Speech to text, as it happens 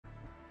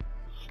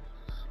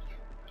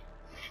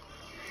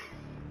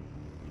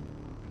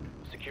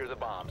Secure the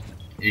bombs.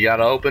 You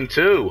gotta open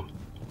two.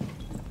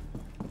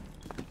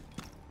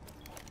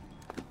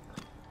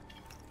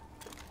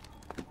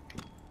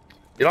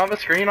 You don't have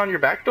a screen on your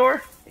back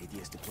door?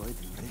 ADS deployed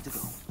and ready to go.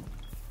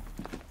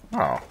 Oh.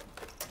 Well,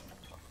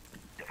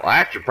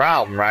 that's your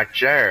problem right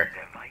there.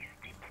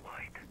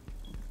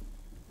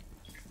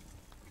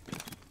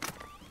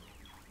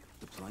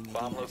 Deploying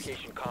Bomb ADS.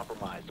 location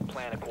compromised.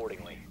 Plan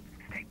accordingly.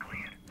 Stay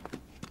clear.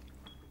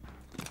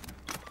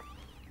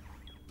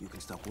 You can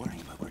stop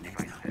worrying about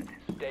grenades now.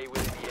 Stay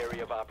within the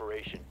area of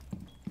operation.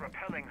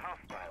 Repelling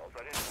hostiles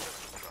are in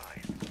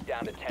surprise.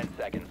 Down to 10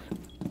 seconds.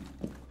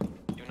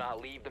 Do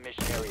not leave the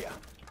mission area.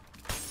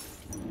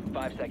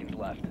 5 seconds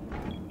left.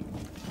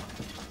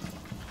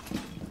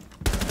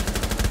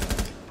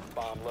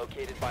 Bomb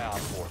located by Op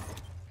 4.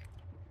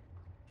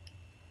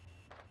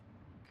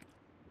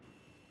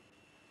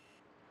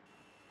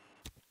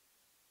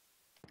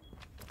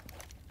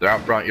 They're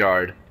out front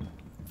yard.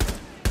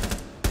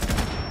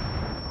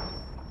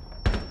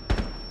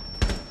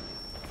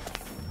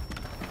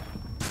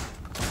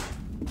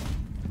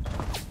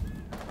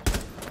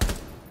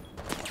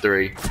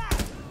 Three.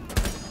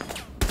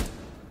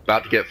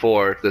 About to get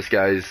four. This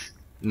guy's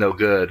no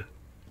good.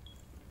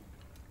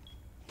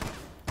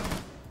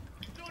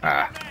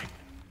 Ah.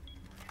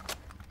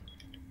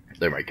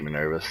 They're making me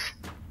nervous.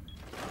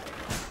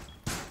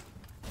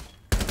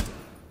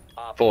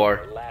 Op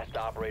Four. Last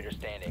operator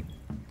standing.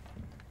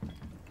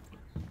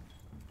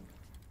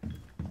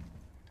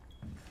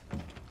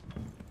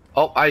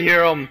 Oh, I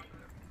hear him.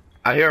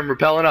 I hear him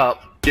rappelling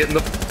up. Getting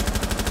the.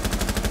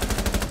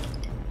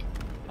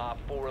 Op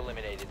 4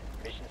 eliminated.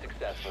 Mission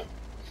successful.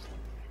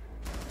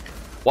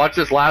 Watch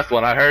this last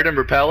one. I heard him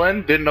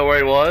rappelling. Didn't know where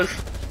he was.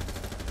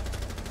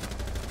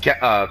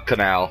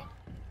 Canal.